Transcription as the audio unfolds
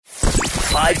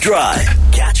5 Drive.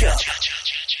 Catch up.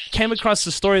 Came across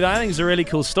a story that I think is a really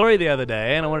cool story the other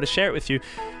day, and I wanted to share it with you.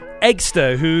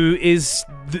 Egster, who is,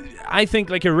 I think,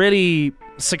 like a really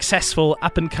successful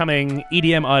up-and-coming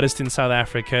EDM artist in South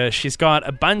Africa. She's got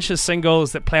a bunch of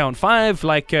singles that play on 5,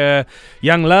 like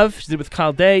Young Love, she did with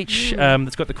Kyle Deitch.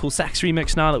 It's got the cool sax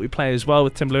remix now that we play as well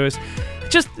with Tim Lewis.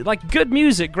 Just like good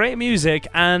music, great music,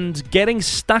 and getting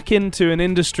stuck into an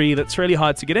industry that's really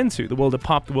hard to get into, the world of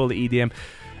pop, the world of EDM.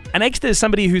 And Egster is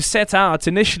somebody who set out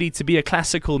initially to be a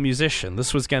classical musician.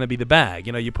 This was going to be the bag.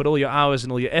 You know, you put all your hours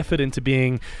and all your effort into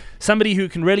being somebody who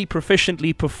can really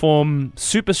proficiently perform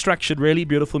super structured, really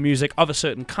beautiful music of a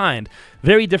certain kind.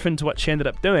 Very different to what she ended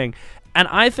up doing. And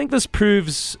I think this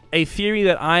proves a theory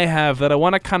that I have that I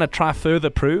want to kind of try further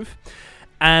prove.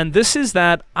 And this is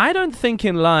that I don't think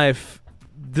in life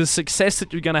the success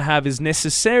that you're going to have is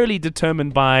necessarily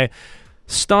determined by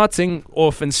starting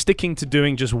off and sticking to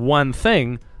doing just one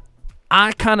thing.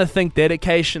 I kind of think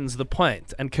dedication's the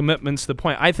point and commitment's the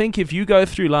point. I think if you go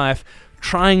through life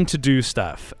trying to do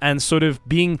stuff and sort of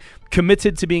being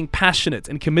committed to being passionate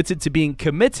and committed to being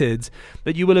committed,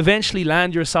 that you will eventually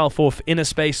land yourself off in a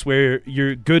space where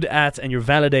you're good at and you're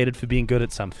validated for being good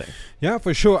at something. Yeah,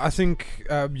 for sure. I think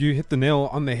you hit the nail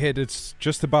on the head. It's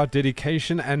just about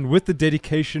dedication, and with the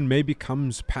dedication maybe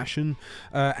comes passion.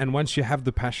 And once you have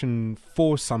the passion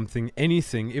for something,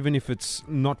 anything, even if it's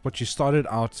not what you started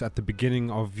out at the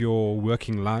beginning of your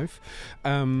working life,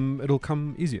 it'll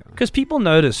come easier. Because people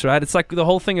notice, right? It's like the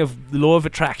whole thing of the law of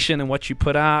attraction and what you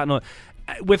put out, and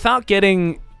without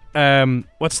getting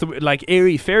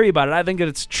airy fairy about it, I think that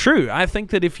it's true. I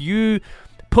think that if you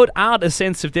put out a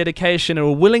sense of dedication or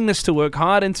a willingness to work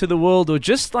hard into the world, or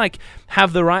just like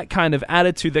have the right kind of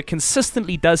attitude that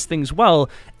consistently does things well,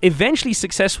 eventually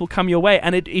success will come your way.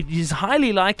 And it is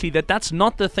highly likely that that's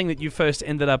not the thing that you first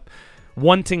ended up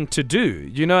wanting to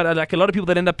do. You know, like a lot of people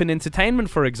that end up in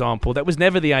entertainment, for example, that was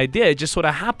never the idea. It just sort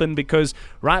of happened because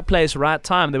right place, right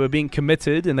time. They were being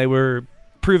committed and they were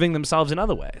proving themselves in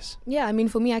other ways. Yeah, I mean,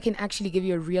 for me, I can actually give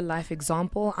you a real life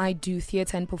example. I do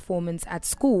theatre and performance at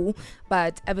school,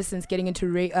 but ever since getting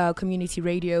into community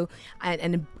radio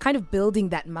and kind of building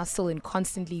that muscle and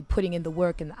constantly putting in the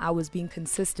work and the hours, being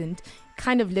consistent,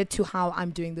 kind of led to how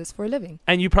I'm doing this for a living.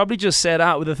 And you probably just set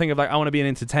out with the thing of like, I want to be an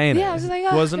entertainer. Yeah, I was like,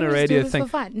 it wasn't a radio thing.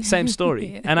 Same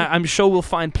story. Yeah. And I'm sure we'll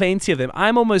find plenty of them.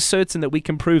 I'm almost certain that we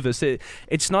can prove this.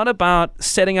 It's not about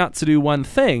setting out to do one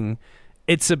thing.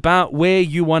 It's about where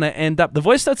you want to end up. The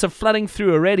voice notes are flooding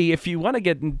through already. If you want to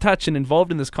get in touch and involved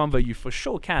in this convo, you for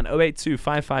sure can.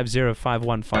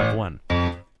 082-550-5151.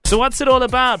 So what's it all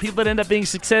about? People that end up being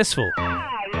successful.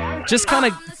 Just kind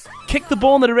of kick the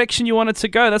ball in the direction you want it to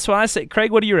go. That's what I say.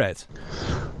 Craig, what are you at?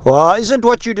 Well, isn't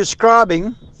what you're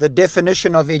describing the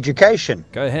definition of education?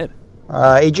 Go ahead.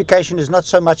 Education is not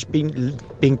so much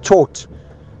being taught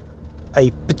a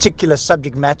particular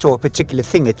subject matter or a particular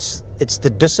thing. It's the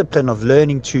discipline of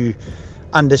learning to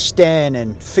understand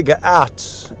and figure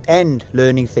out and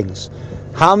learning things.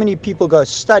 How many people go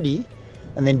study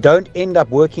and then don't end up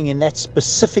working in that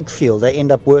specific field? They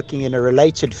end up working in a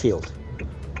related field.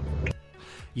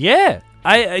 Yeah.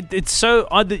 It's so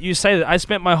odd that you say that. I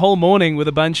spent my whole morning with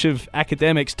a bunch of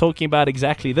academics talking about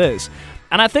exactly this.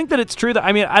 And I think that it's true that,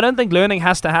 I mean, I don't think learning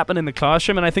has to happen in the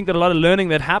classroom. And I think that a lot of learning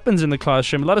that happens in the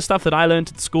classroom, a lot of stuff that I learned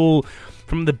at school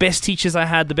from the best teachers I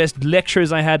had, the best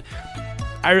lecturers I had,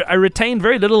 I retained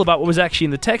very little about what was actually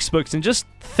in the textbooks, and just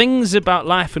things about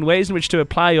life and ways in which to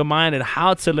apply your mind and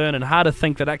how to learn and how to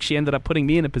think that actually ended up putting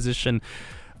me in a position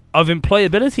of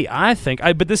employability, I think.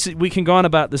 But we can go on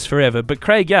about this forever. But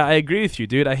Craig, yeah, I agree with you,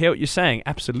 dude. I hear what you're saying.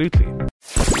 Absolutely.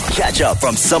 Catch up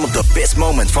from some of the best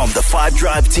moments from the 5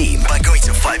 Drive team by going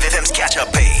to 5FM's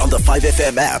catch-up page on the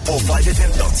 5FM app or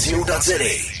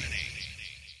 5FM.co.za.